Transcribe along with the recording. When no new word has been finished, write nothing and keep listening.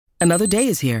Another day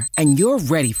is here, and you're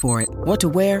ready for it. What to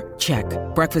wear? Check.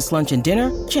 Breakfast, lunch, and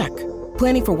dinner? Check.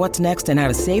 Planning for what's next and how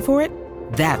to save for it?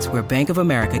 That's where Bank of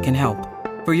America can help.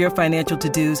 For your financial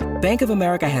to-dos, Bank of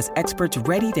America has experts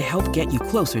ready to help get you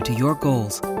closer to your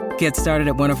goals. Get started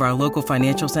at one of our local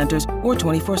financial centers or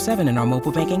 24/7 in our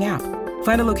mobile banking app.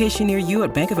 Find a location near you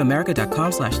at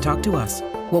bankofamerica.com/talktous.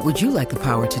 What would you like the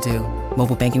power to do?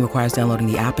 Mobile banking requires downloading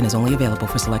the app and is only available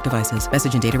for select devices.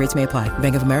 Message and data rates may apply.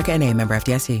 Bank of America NA, member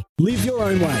FDIC. Live your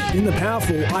own way in the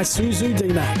powerful Isuzu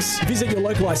D-Max. Visit your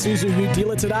local Isuzu Ute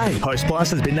dealer today. Host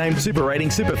Plus has been named Super Rating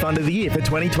Super Fund of the Year for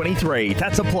 2023.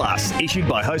 That's a plus. Issued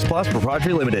by Host Plus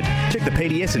Proprietary Limited. Check the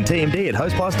PDS and TMD at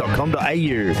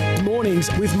hostplus.com.au. Mornings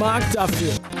with Mark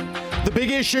Duffield. The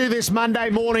big issue this Monday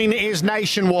morning is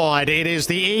nationwide. It is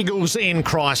the Eagles in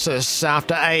crisis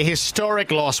after a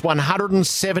historic loss,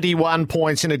 171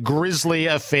 points in a grisly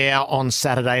affair on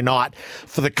Saturday night.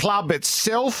 For the club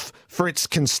itself, for its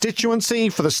constituency,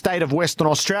 for the state of Western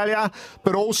Australia,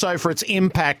 but also for its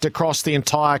impact across the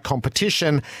entire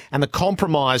competition and the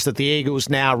compromise that the Eagles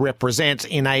now represent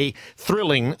in a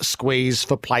thrilling squeeze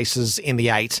for places in the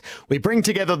 8. We bring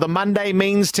together the Monday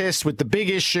means test with the big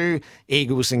issue,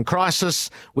 Eagles in crisis,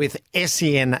 with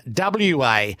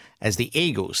SENWA as the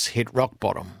Eagles hit rock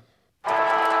bottom.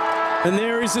 And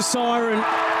there is the siren.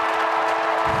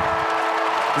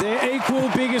 Their equal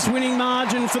biggest winning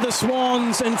margin for the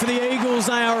Swans, and for the Eagles,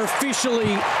 they are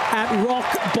officially at rock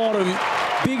bottom.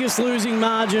 Biggest losing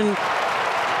margin,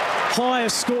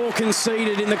 highest score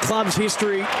conceded in the club's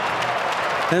history.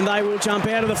 And they will jump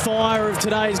out of the fire of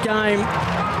today's game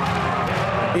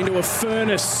into a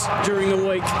furnace during the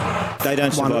week. They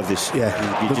don't survive this.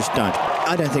 Yeah, you just don't.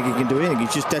 I don't think he can do anything.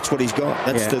 It's just that's what he's got.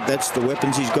 That's the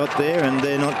weapons he's got there, and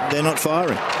they're not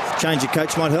firing. Change of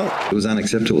coach might help. It was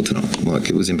unacceptable tonight.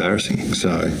 It was embarrassing.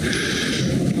 So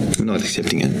we're not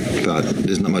accepting it, but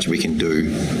there's not much we can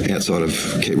do outside of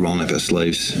keep rolling up our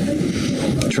sleeves,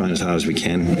 train as hard as we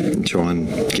can, and try and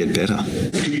get better.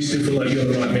 Do you still feel like you're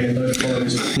the right man though following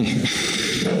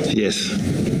this? Yes.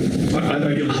 I know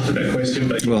you laugh at that question,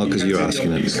 but because you're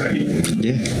asking it.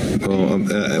 Yeah. Well,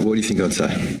 what do you think I'd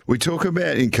say? We talk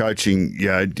about in coaching,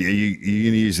 you're going to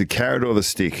use the carrot or the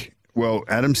stick. Well,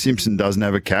 Adam Simpson doesn't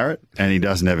have a carrot and he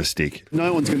doesn't have a stick.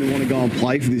 No one's going to want to go and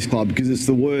play for this club because it's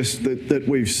the worst that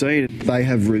we've seen. They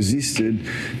have resisted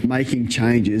making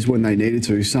changes when they needed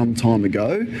to some time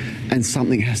ago, and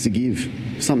something has to give.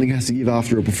 Something has to give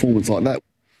after a performance like that.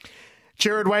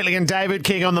 Gerard, Whateley and David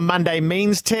King on the Monday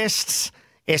means tests.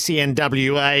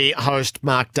 SENWA host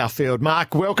Mark Duffield.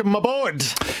 Mark, welcome aboard.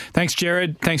 Thanks,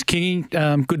 Gerard. Thanks, Kingy.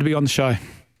 Good to be on the show.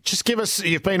 Just give us,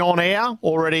 you've been on air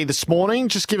already this morning,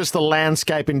 just give us the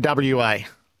landscape in WA.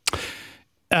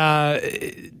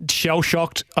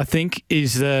 Shell-shocked, I think,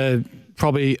 is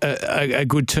probably a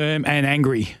good term, and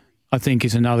angry, I think,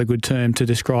 is another good term to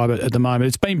describe it at the moment.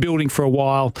 It's been building for a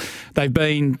while. They've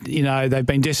been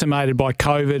decimated by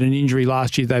COVID and injury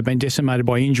last year. They've been decimated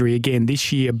by injury again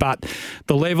this year. But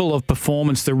the level of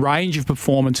performance, the range of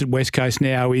performance at West Coast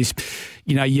now is,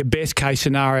 your best case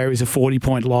scenario is a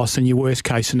 40-point loss, and your worst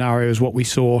case scenario is what we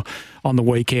saw on the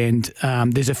weekend.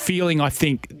 There's a feeling, I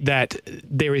think, that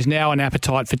there is now an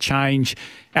appetite for change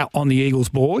out on the Eagles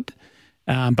board.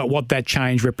 But what that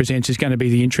change represents is going to be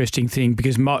the interesting thing,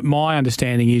 because my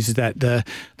understanding is that the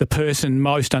person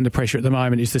most under pressure at the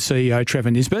moment is the CEO,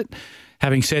 Trevor Nisbet.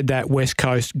 Having said that, West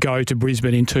Coast go to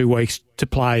Brisbane in 2 weeks to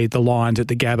play the Lions at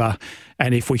the Gabba,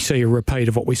 and if we see a repeat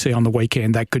of what we see on the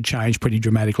weekend, that could change pretty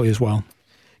dramatically as well.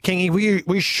 Kingy, were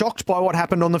you shocked by what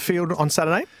happened on the field on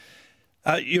Saturday?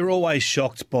 You're always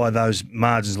shocked by those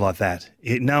margins like that.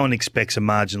 No one expects a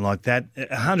margin like that.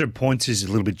 100 points is a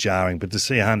little bit jarring, but to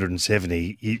see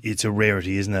 170, it's a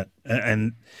rarity, isn't it?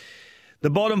 And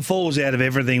the bottom falls out of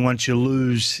everything once you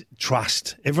lose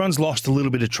trust. Everyone's lost a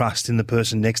little bit of trust in the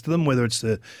person next to them, whether it's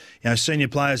the senior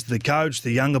players to the coach,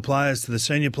 the younger players to the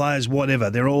senior players,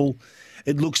 whatever. They're all.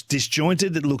 It looks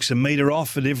disjointed. It looks a metre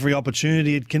off at every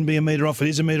opportunity. It can be a metre off. It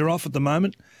is a metre off at the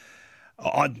moment.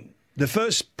 The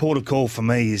first port of call for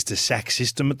me is the sack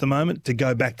system at the moment, to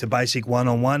go back to basic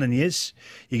one-on-one. And yes,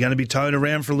 you're going to be towed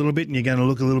around for a little bit and you're going to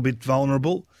look a little bit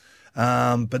vulnerable.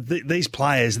 But these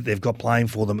players that they've got playing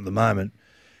for them at the moment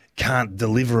can't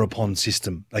deliver upon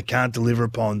system. They can't deliver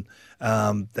upon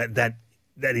that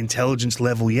intelligence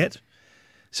level yet.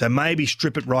 So maybe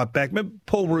strip it right back. Remember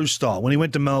Paul Roos style, when he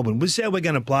went to Melbourne, this is how we're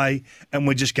going to play, and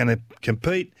we're just going to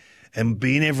compete and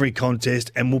be in every contest,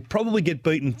 and we'll probably get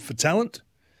beaten for talent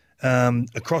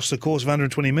across the course of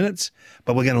 120 minutes,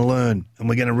 but we're going to learn and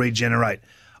we're going to regenerate.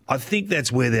 I think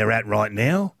that's where they're at right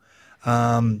now.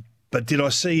 But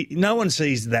no one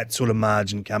sees that sort of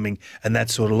margin coming and that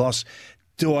sort of loss.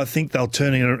 Do I think they'll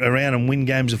turn it around and win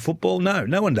games of football? No,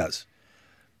 no one does.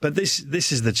 But this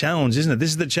is the challenge, isn't it? This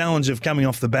is the challenge of coming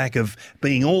off the back of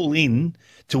being all in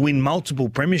to win multiple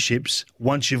premierships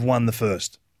once you've won the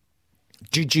first.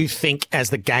 Did you think as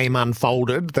the game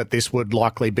unfolded that this would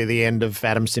likely be the end of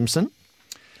Adam Simpson?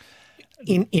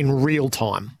 In real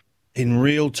time? In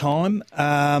real time?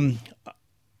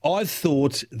 I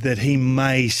thought that he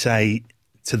may say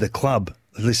to the club,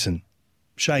 listen,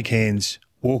 shake hands,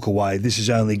 walk away. This is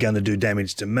only going to do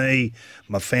damage to me,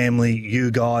 my family, you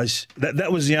guys.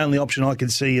 That was the only option I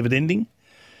could see of it ending.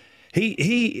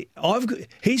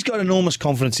 He's got enormous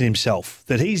confidence in himself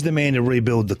that he's the man to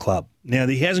rebuild the club. Now,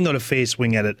 he hasn't got a fair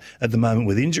swing at it at the moment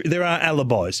with injury. There are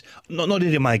alibis. Not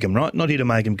here to make them, right? Not here to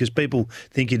make them because people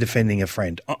think you're defending a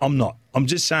friend. I'm not. I'm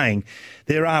just saying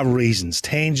there are reasons,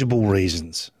 tangible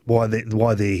reasons why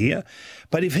they're here.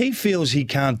 But if he feels he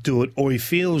can't do it or he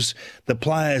feels the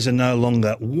players are no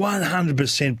longer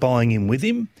 100% buying in with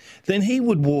him, then he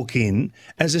would walk in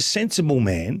as a sensible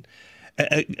man,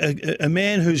 a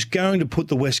man who's going to put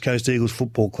the West Coast Eagles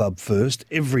Football Club first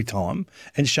every time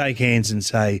and shake hands and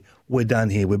say, we're done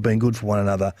here, we've been good for one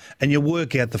another, and you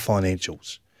work out the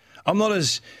financials. I'm not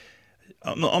as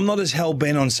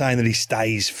hell-bent on saying that he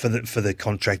stays for the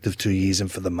contract of 2 years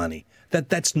and for the money.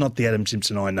 That's not the Adam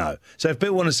Simpson I know. So if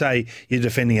people want to say you're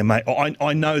defending a mate,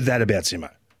 I know that about Simo.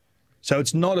 So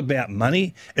it's not about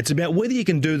money, it's about whether you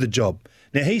can do the job.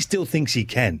 Now, he still thinks he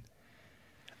can.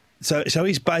 So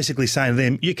he's basically saying to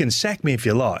them, you can sack me if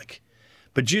you like,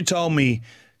 but you told me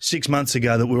 6 months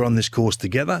ago that we were on this course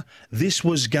together. This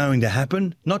was going to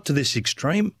happen, not to this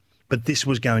extreme, but this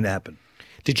was going to happen.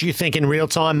 Did you think in real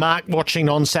time, Mark, watching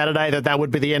on Saturday, that would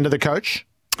be the end of the coach?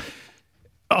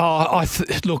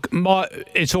 Look,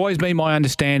 it's always been my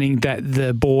understanding that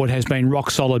the board has been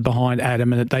rock solid behind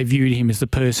Adam and that they viewed him as the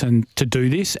person to do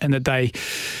this, and that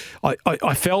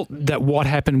I felt that what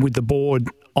happened with the board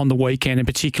on the weekend, and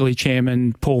particularly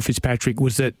Chairman Paul Fitzpatrick,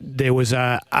 was that there was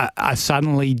a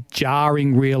suddenly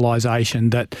jarring realisation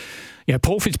that, you know,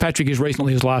 Paul Fitzpatrick as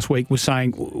recently as last week was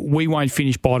saying, we won't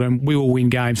finish bottom, we will win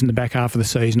games in the back half of the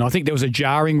season. I think there was a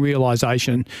jarring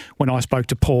realisation when I spoke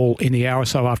to Paul in the hour or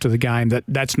so after the game that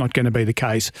that's not going to be the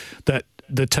case, that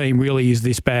the team really is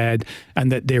this bad and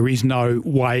that there is no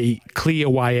clear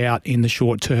way out in the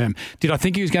short term. Did I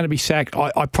think he was going to be sacked?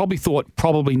 I probably thought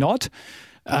probably not.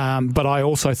 But I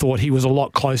also thought he was a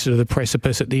lot closer to the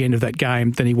precipice at the end of that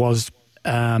game than he was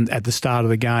at the start of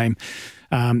the game.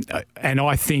 And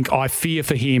I fear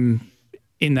for him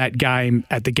in that game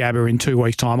at the Gabba in 2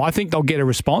 weeks' time. I think they'll get a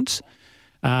response.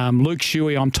 Luke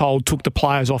Shuey, I'm told, took the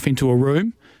players off into a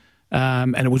room.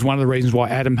 And it was one of the reasons why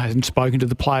Adam hasn't spoken to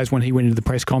the players when he went into the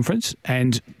press conference.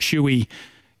 And Shuey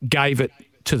gave it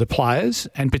to the players,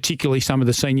 and particularly some of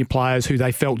the senior players who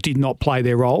they felt did not play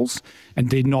their roles and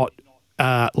did not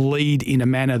lead in a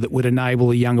manner that would enable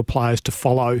the younger players to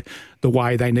follow the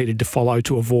way they needed to follow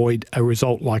to avoid a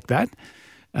result like that.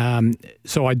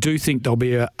 So I do think there'll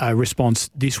be a response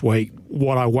this week.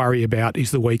 What I worry about is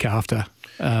the week after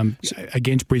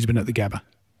against Brisbane at the Gabba.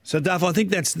 So, Duff, I think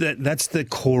that's the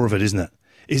core of it, isn't it?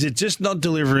 Is it just not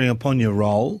delivering upon your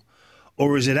role,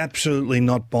 or is it absolutely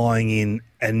not buying in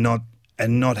and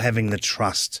not having the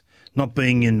trust, not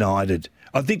being united?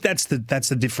 I think that's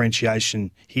the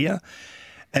differentiation here.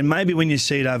 And maybe when you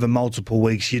see it over multiple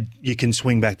weeks, you can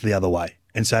swing back to the other way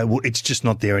and say, well, it's just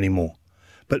not there anymore.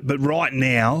 But right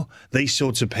now, these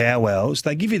sorts of powwows,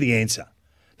 they give you the answer.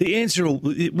 The answer,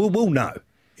 we'll know.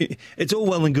 It's all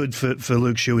well and good for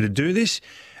Luke Shuey to do this,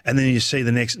 and then you see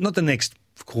not the next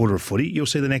quarter of footy, you'll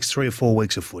see the next 3 or 4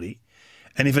 weeks of footy.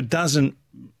 And if it doesn't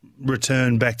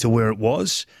return back to where it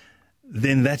was,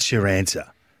 then that's your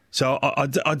answer. So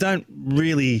I don't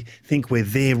really think we're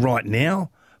there right now,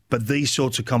 but these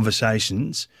sorts of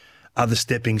conversations are the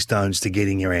stepping stones to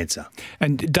getting your answer.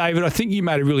 And David, I think you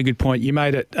made a really good point. You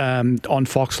made it on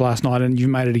Fox last night, and you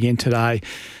made it again today.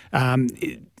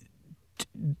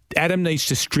 Adam needs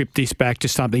to strip this back to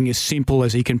something as simple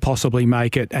as he can possibly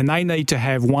make it, and they need to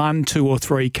have 1, 2 or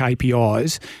 3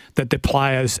 KPIs that the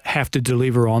players have to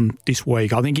deliver on this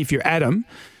week. I think if you're Adam,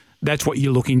 that's what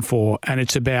you're looking for, and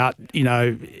it's about,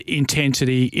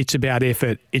 intensity, it's about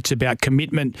effort, it's about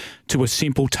commitment to a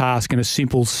simple task and a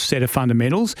simple set of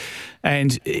fundamentals.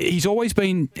 And he's always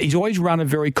run a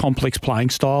very complex playing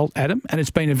style, Adam, and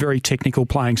it's been a very technical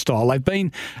playing style. They've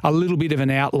been a little bit of an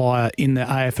outlier in the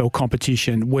AFL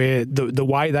competition, where the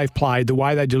way they've played, the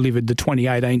way they delivered the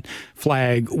 2018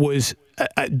 flag was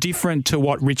different to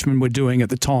what Richmond were doing at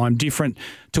the time, different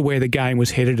to where the game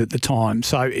was headed at the time.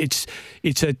 So it's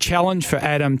a challenge for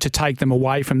Adam to take them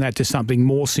away from that to something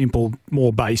more simple,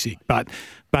 more basic. But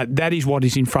that is what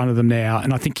is in front of them now.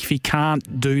 And I think if he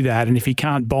can't do that and if he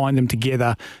can't bind them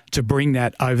together to bring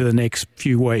that over the next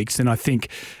few weeks, then I think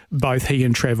both he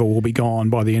and Trevor will be gone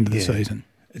by the end of the season.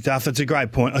 Duff, that's a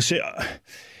great point. I see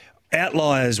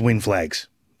outliers win flags.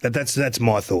 That's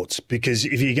my thoughts, because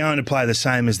if you're going to play the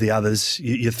same as the others,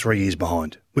 you're 3 years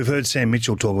behind. We've heard Sam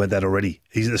Mitchell talk about that already.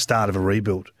 He's at the start of a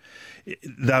rebuild.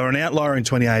 They were an outlier in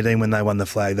 2018 when they won the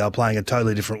flag. They were playing a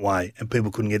totally different way and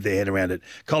people couldn't get their head around it.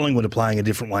 Collingwood are playing a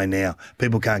different way now.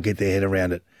 People can't get their head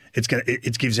around it.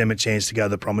 It gives them a chance to go to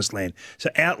the promised land. So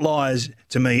outliers,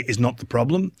 to me, is not the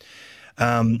problem.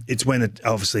 It's when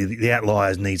obviously the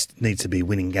outliers needs to be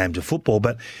winning games of football.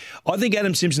 But I think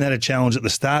Adam Simpson had a challenge at the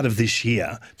start of this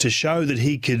year to show that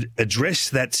he could address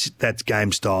that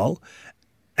game style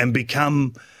and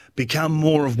become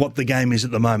more of what the game is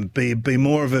at the moment, be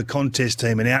more of a contest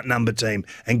team, an outnumbered team,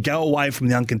 and go away from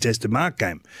the uncontested mark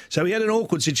game. So he had an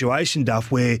awkward situation,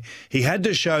 Duff, where he had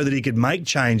to show that he could make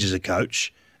change as a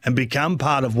coach and become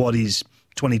part of what is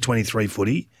 2023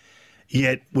 footy,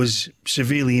 yet was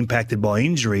severely impacted by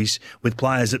injuries with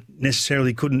players that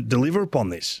necessarily couldn't deliver upon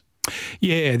this.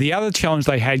 Yeah, the other challenge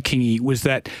they had, Kingy, was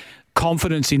that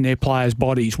confidence in their players'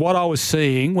 bodies. What I was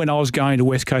seeing when I was going to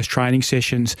West Coast training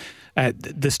sessions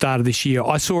at the start of this year,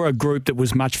 I saw a group that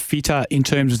was much fitter in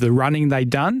terms of the running they'd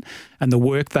done and the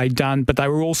work they'd done, but they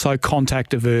were also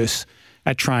contact averse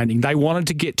at training. They wanted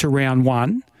to get to round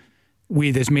one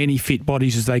with as many fit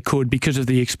bodies as they could because of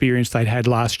the experience they'd had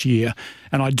last year.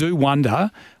 And I do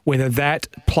wonder whether that,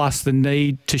 plus the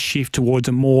need to shift towards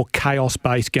a more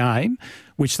chaos-based game,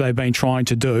 which they've been trying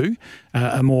to do,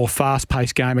 a more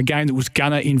fast-paced game, a game that was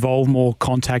going to involve more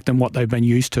contact than what they've been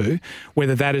used to,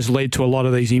 whether that has led to a lot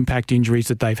of these impact injuries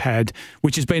that they've had,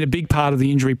 which has been a big part of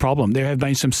the injury problem. There have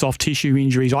been some soft tissue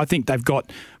injuries. I think they've got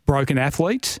broken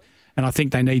athletes, and I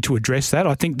think they need to address that.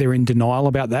 I think they're in denial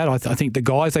about that. I think the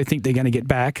guys they think they're going to get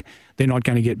back, they're not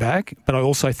going to get back. But I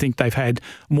also think they've had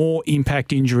more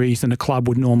impact injuries than a club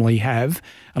would normally have.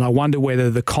 And I wonder whether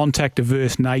the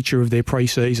contact-averse nature of their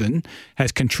pre-season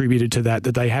has contributed to that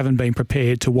they haven't been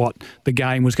prepared to what the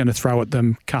game was going to throw at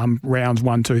them come rounds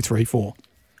 1, 2, 3, 4.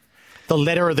 The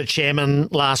letter of the chairman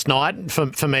last night,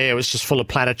 for me, it was just full of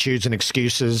platitudes and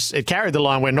excuses. It carried the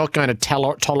line, we're not going to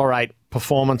tolerate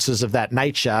performances of that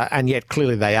nature, and yet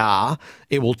clearly they are.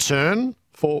 It will turn,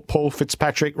 Paul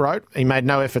Fitzpatrick wrote. He made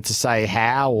no effort to say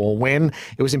how or when.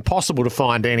 It was impossible to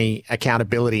find any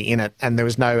accountability in it, and there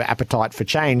was no appetite for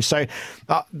change. So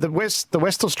the West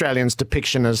Australians'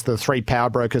 depiction as the three power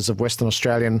brokers of Western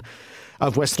Australian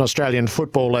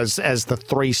football as the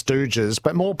Three Stooges,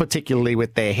 but more particularly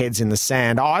with their heads in the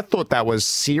sand. I thought that was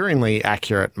searingly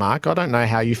accurate, Mark. I don't know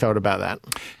how you felt about that.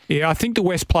 Yeah, I think the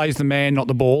West plays the man, not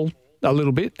the ball, a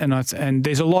little bit, and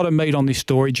there's a lot of meat on this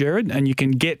story, Gerard, and you can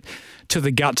get to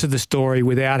the guts of the story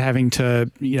without having to,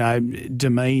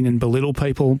 demean and belittle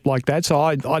people like that. So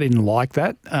I didn't like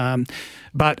that,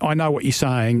 but I know what you're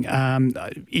saying.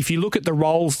 If you look at the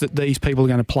roles that these people are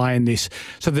going to play in this,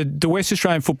 so the West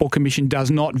Australian Football Commission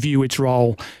does not view its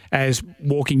role as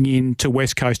walking in to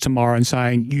West Coast tomorrow and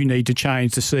saying, you need to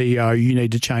change the CEO, you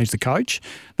need to change the coach.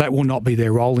 That will not be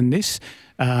their role in this.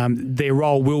 Their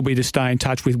role will be to stay in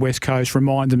touch with West Coast,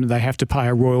 remind them that they have to pay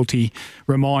a royalty,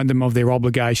 remind them of their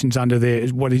obligations under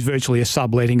what is virtually a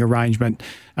subletting arrangement.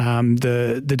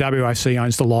 The WAC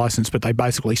owns the licence, but they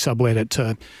basically sublet it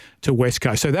to West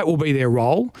Coast. So that will be their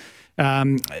role.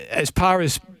 As far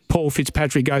as Paul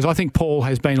Fitzpatrick goes, I think Paul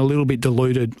has been a little bit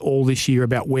deluded all this year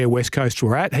about where West Coast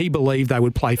were at. He believed they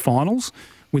would play finals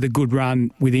with a good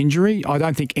run with injury. I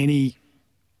don't think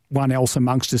anyone else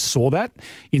amongst us saw that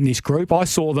in this group. I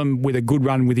saw them with a good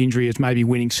run with injury as maybe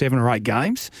winning 7 or 8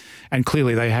 games, and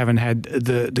clearly they haven't had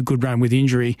the good run with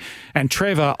injury. And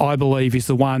Trevor, I believe, is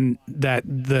the one that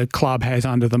the club has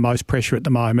under the most pressure at the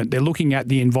moment. They're looking at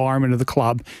the environment of the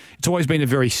club. It's always been a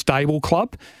very stable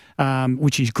club,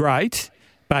 which is great,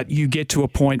 but you get to a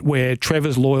point where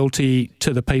Trevor's loyalty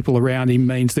to the people around him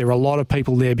means there are a lot of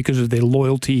people there because of their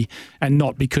loyalty and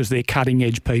not because they're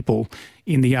cutting-edge people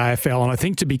in the AFL. And I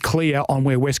think to be clear on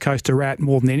where West Coast are at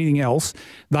more than anything else,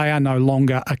 they are no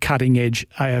longer a cutting-edge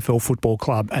AFL football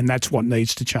club, and that's what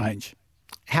needs to change.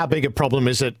 How big a problem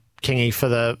is it, Kingy, for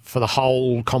the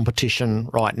whole competition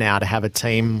right now to have a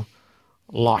team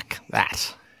like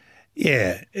that?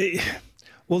 Yeah.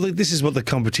 Well, this is what the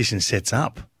competition sets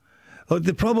up. Look,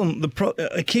 the problem,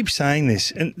 I keep saying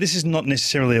this, and this is not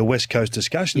necessarily a West Coast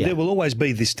discussion. Yeah. There will always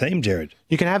be this team, Gerard.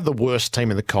 You can have the worst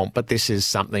team in the comp, but this is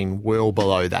something well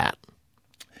below that.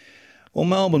 Well,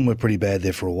 Melbourne were pretty bad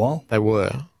there for a while. They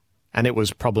were. And it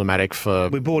was problematic for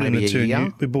We brought in maybe the two a year.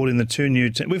 new. We brought in the two new.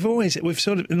 We've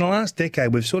sort of in the last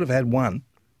decade we've sort of had one,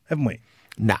 haven't we?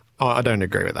 Nah, I don't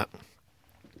agree with that.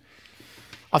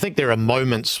 I think there are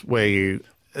moments where you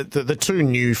the two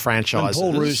new franchises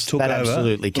When Paul Roos took that over.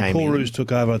 absolutely When came Paul in. Roos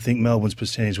took over. I think Melbourne's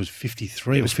percentage was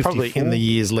 53. It was probably in the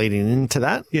years leading into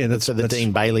that. Yeah, that's the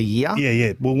Dean Bailey year.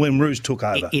 Yeah. Well, when Roos took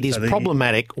over, It is So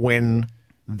problematic when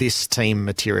this team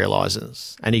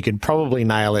materialises, and you can probably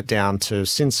nail it down to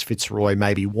since Fitzroy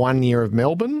maybe 1 year of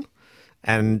Melbourne,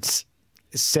 and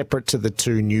separate to the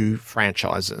two new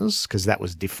franchises because that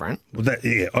was different. Well,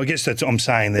 I guess that's. I'm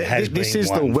saying that has This been is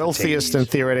one the for 10 wealthiest years. and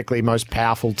theoretically most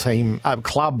powerful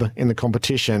club in the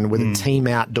competition with a team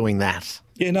out doing that.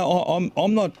 Yeah, no,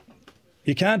 I'm not.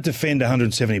 You can't defend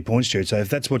 170 points, Jude. So if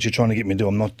that's what you're trying to get me to do,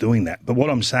 I'm not doing that. But what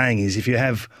I'm saying is, if you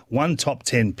have one top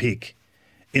 10 pick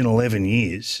in 11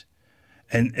 years,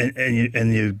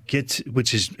 and you get,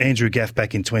 which is Andrew Gaff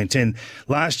back in 2010,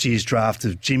 last year's draft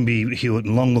of Jimby, Hewitt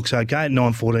and Long looks okay,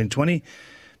 9, 14, 20.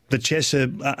 The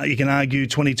Chesser, you can argue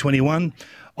 2021.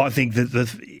 I think that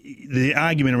the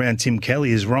argument around Tim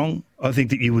Kelly is wrong. I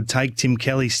think that you would take Tim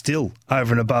Kelly still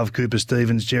over and above Cooper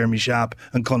Stevens, Jeremy Sharp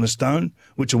and Connor Stone,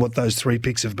 which are what those three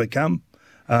picks have become.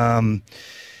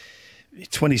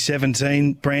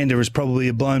 2017, Brander is probably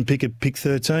a blown pick at pick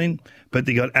 13, but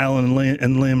they got Allen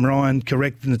and Liam Ryan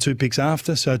correct in the two picks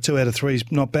after, so 2 out of 3 is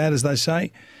not bad, as they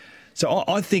say. So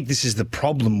I think this is the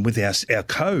problem with our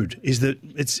code, is that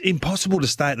it's impossible to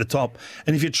stay at the top.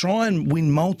 And if you try and win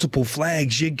multiple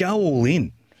flags, you go all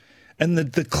in. And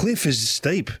the cliff is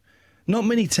steep. Not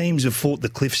many teams have fought the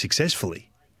cliff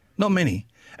successfully. Not many.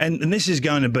 And this is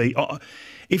going to be,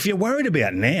 if you're worried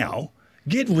about now,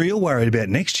 get real worried about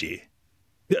next year.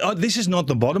 This is not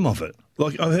the bottom of it.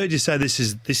 Like I heard you say,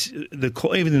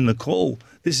 even in the call,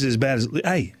 this is as bad as.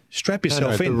 Hey, strap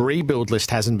yourself in. The rebuild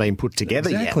list hasn't been put together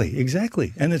yet.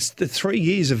 Exactly. And it's the 3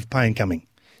 years of pain coming.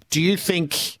 Do you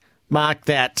think, Mark,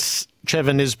 that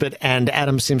Trevor Nisbet and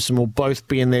Adam Simpson will both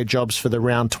be in their jobs for the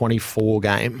round 24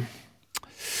 game?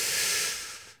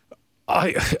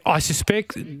 I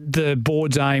suspect the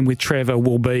board's aim with Trevor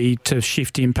will be to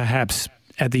shift him perhaps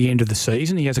at the end of the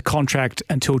season. He has a contract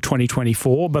until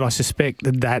 2024, but I suspect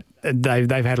that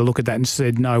they've had a look at that and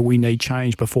said, no, we need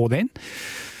change before then.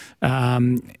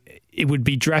 It would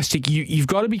be drastic. You've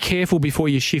got to be careful before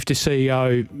you shift a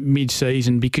CEO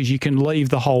mid-season because you can leave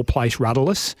the whole place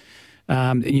rudderless.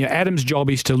 Adam's job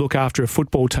is to look after a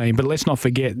football team, but let's not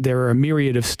forget there are a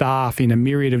myriad of staff in a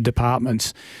myriad of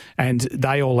departments, and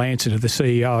they all answer to the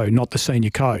CEO, not the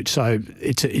senior coach. So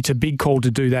it's a big call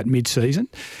to do that mid-season.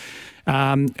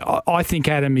 I think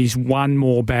Adam is one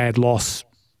more bad loss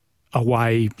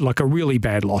away, like a really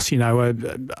bad loss. A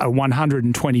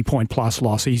 120-point plus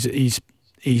loss. He's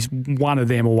one of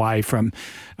them away from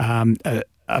a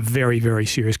very, very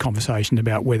serious conversation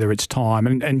about whether it's time.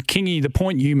 And Kingy, the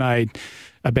point you made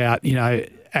about,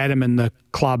 Adam and the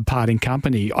club parting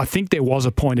company, I think there was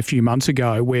a point a few months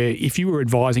ago where if you were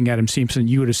advising Adam Simpson,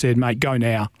 you would have said, mate, go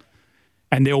now.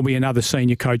 And there'll be another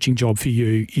senior coaching job for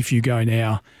you if you go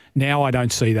now. Now I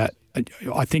don't see that.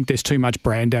 I think there's too much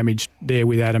brand damage there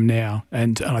with Adam now.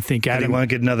 And I think Adam... And he won't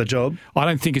get another job? I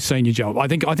don't think a senior job. I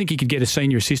think he could get a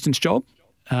senior assistant's job.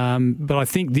 But I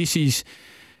think this is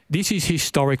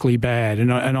historically bad,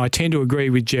 and I tend to agree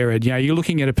with Gerard. You're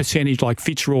looking at a percentage like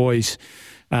Fitzroy's,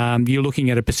 you're looking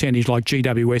at a percentage like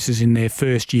GWS's in their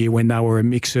first year when they were a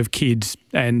mix of kids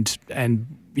and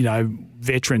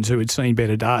veterans who had seen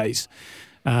better days.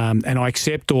 And I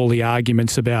accept all the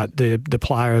arguments about the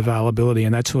player availability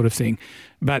and that sort of thing.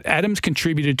 But Adam's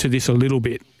contributed to this a little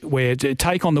bit, where to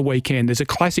take on the weekend, there's a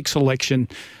classic selection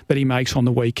that he makes on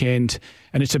the weekend,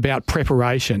 and it's about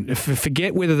preparation.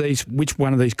 Forget which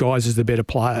one of these guys is the better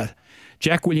player.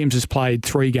 Jack Williams has played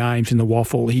 3 games in the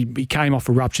Waffle. He came off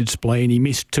a ruptured spleen. He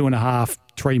missed 2.5,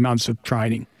 3 months of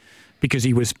training because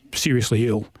he was seriously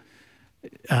ill.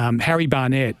 Harry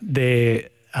Barnett,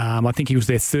 I think he was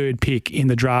their 3rd pick in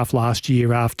the draft last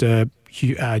year after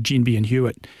Jinby and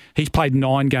Hewitt. He's played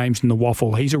 9 games in the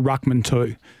Waffle. He's a ruckman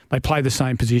too. They play the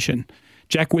same position.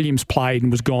 Jack Williams played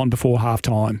and was gone before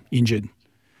half-time, injured.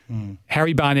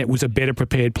 Harry Barnett was a better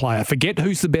prepared player. Forget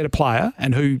who's the better player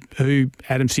and who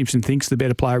Adam Simpson thinks the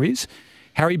better player is.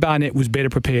 Harry Barnett was better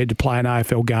prepared to play an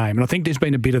AFL game. And I think there's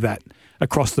been a bit of that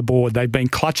across the board. They've been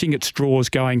clutching at straws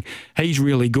going, he's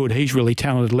really good, he's really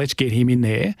talented, let's get him in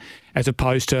there, as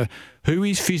opposed to who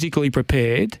is physically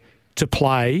prepared to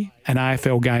play an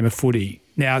AFL game of footy.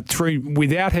 Now,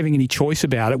 without having any choice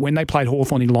about it, when they played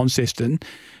Hawthorn in Launceston,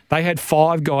 they had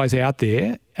 5 guys out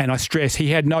there, and I stress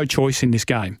he had no choice in this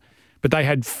game. but they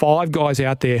had 5 guys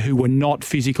out there who were not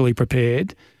physically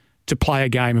prepared to play a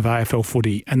game of AFL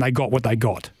footy, and they got what they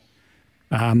got.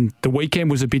 The weekend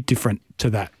was a bit different to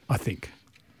that, I think.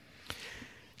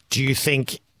 Do you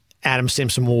think Adam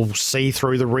Simpson will see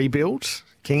through the rebuild,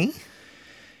 Kingy?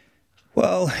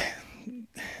 Well,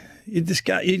 you just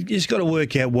got to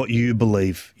work out what you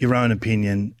believe, your own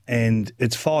opinion, and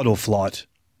it's fight or flight.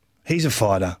 He's a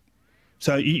fighter,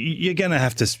 so you're going to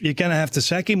have to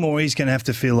sack him, or he's going to have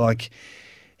to feel like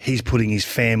he's putting his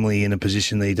family in a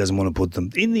position that he doesn't want to put them.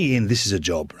 In the end, this is a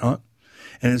job, right?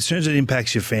 And as soon as it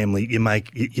impacts your family,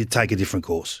 you take a different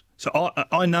course. So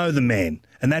I know the man,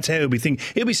 and that's how he'll be thinking.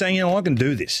 He'll be saying, I can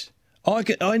do this.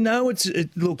 I know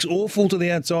it looks awful to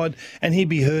the outside, and he'd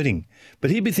be hurting,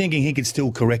 but he'd be thinking he could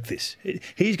still correct this.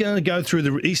 He's going to go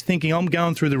through he's thinking, I'm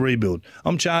going through the rebuild.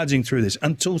 I'm charging through this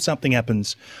until something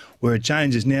happens where it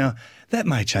changes. Now, that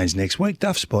may change next week.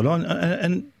 Duff's spot on,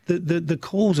 and the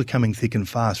calls are coming thick and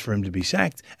fast for him to be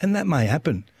sacked, and that may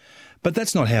happen. But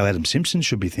that's not how Adam Simpson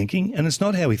should be thinking, and it's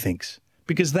not how he thinks,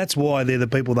 because that's why they're the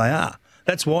people they are.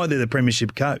 That's why they're the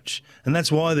premiership coach, and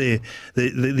that's why they're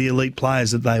the elite players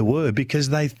that they were, because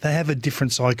they have a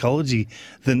different psychology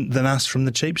than us from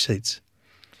the cheap seats.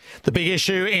 The big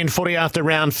issue in footy after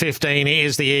round 15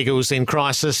 is the Eagles in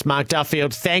crisis. Mark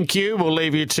Duffield, thank you. We'll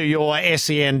leave you to your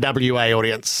SEN WA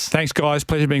audience. Thanks, guys.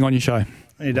 Pleasure being on your show.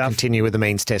 We'll continue with the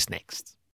means test next.